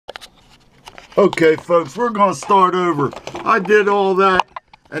Okay, folks, we're going to start over. I did all that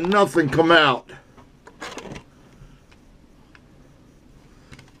and nothing come out.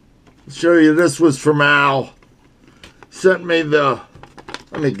 I'll show you, this was from Al. Sent me the,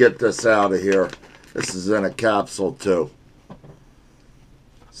 let me get this out of here. This is in a capsule too.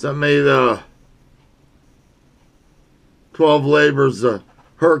 Sent me the 12 labors of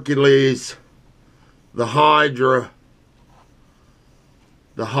Hercules, the Hydra.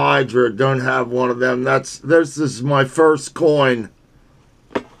 The Hydra, don't have one of them. This is my first coin.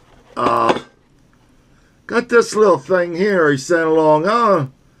 Got this little thing here he sent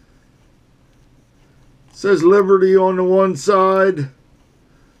along. Says Liberty on the one side,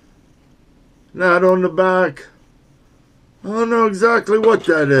 not on the back. I don't know exactly what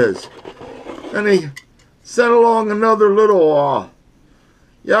that is. And he sent along another little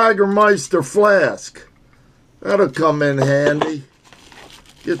Jägermeister flask. That'll come in handy.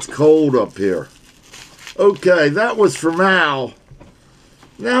 Gets cold up here. Okay, that was from Al.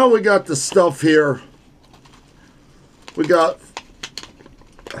 Now we got the stuff here. We got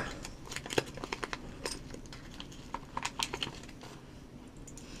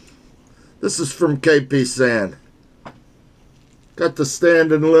this is from KP Sand. Got the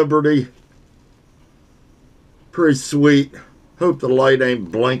Standing Liberty. Pretty sweet. Hope the light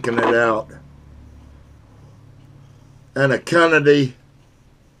ain't blinking it out. And a Kennedy.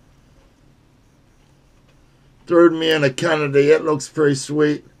 Threw me in a Kennedy. It looks pretty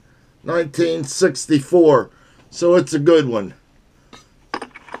sweet. 1964. So it's a good one.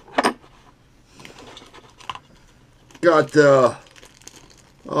 Got oh,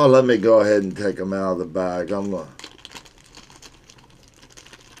 let me go ahead and take them out of the bag. I'm gonna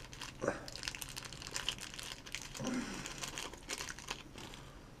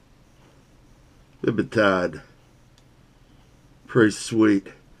Libertad. Pretty sweet.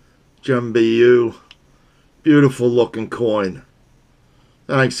 Gem BU. Beautiful looking coin.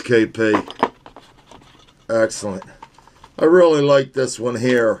 Thanks, KP. Excellent. I really like this one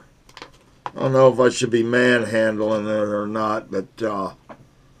here. I don't know if I should be manhandling it or not, but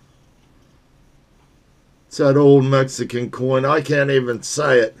it's that old Mexican coin. I can't even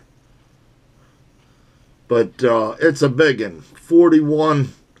say it. But it's a big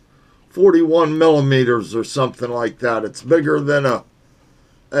one. 41 millimeters or something like that. It's bigger than a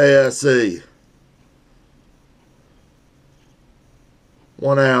ASE.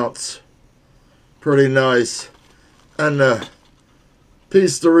 1 ounce. Pretty nice. And the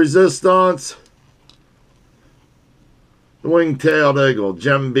piece de resistance, the wing-tailed eagle,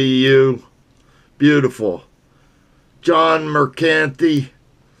 Gem BU. Beautiful. John Mercanti,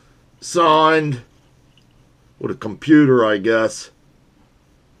 signed with a computer, I guess.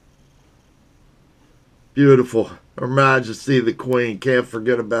 Beautiful. Her Majesty the Queen. Can't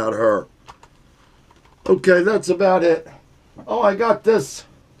forget about her. Okay, that's about it. Oh, I got this.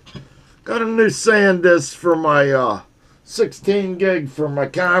 Got a new SanDisk for my 16 gig for my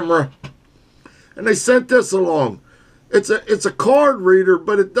camera. And they sent this along. It's a card reader,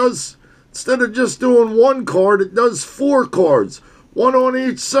 but it does, instead of just doing 1 card, it does 4 cards. 1 on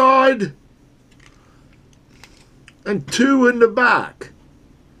each side and 2 in the back.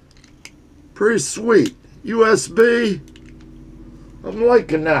 Pretty sweet. USB. I'm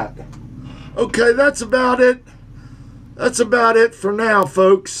liking that. Okay, that's about it. That's about it for now,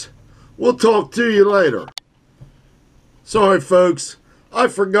 folks. We'll talk to you later. Sorry, folks. I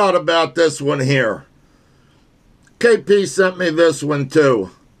forgot about this one here. KP sent me this one,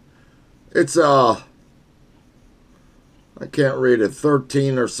 too. It's, I can't read it,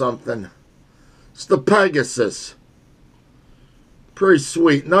 13 or something. It's the Pegasus. Pretty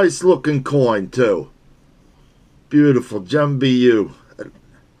sweet. Nice looking coin, too. Beautiful. Gem BU.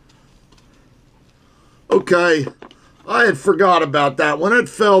 Okay. I had forgot about that when it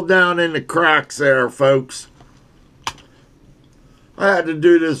fell down in the cracks there, folks. I had to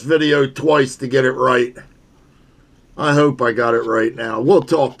do this video twice to get it right. I hope I got it right now. We'll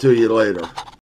talk to you later.